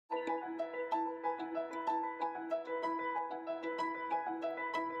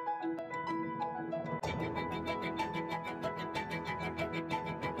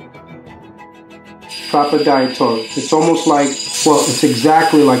proper diatoric. It's almost like, well, it's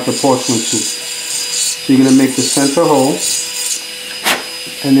exactly like the porcelain tooth. So you're going to make the center hole,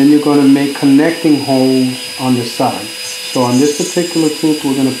 and then you're going to make connecting holes on the side. So on this particular tooth,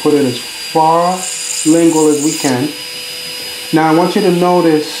 we're going to put it as far lingual as we can. Now I want you to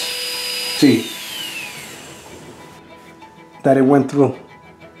notice, see, that it went through.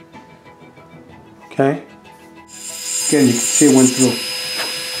 Okay? Again, you can see it went through.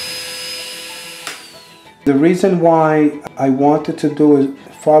 The reason why I wanted to do as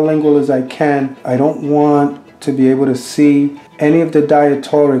far lingual as I can, I don't want to be able to see any of the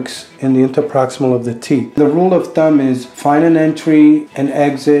diatorics in the interproximal of the teeth. The rule of thumb is find an entry and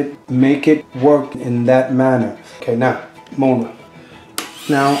exit, make it work in that manner. Okay, now, molar.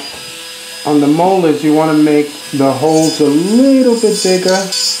 Now, on the molars, you want to make the holes a little bit bigger.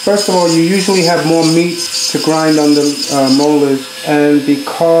 First of all, you usually have more meat to grind on the molars, and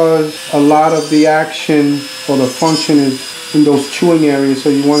because a lot of the action or the function is in those chewing areas, so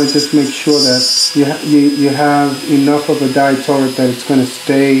you want to just make sure that you have enough of a diatoric that it's going to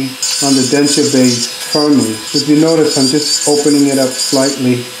stay on the denture base firmly. If you notice, I'm just opening it up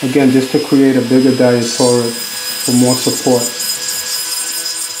slightly, again, just to create a bigger diatoric for more support.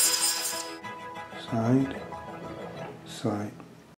 Side, side.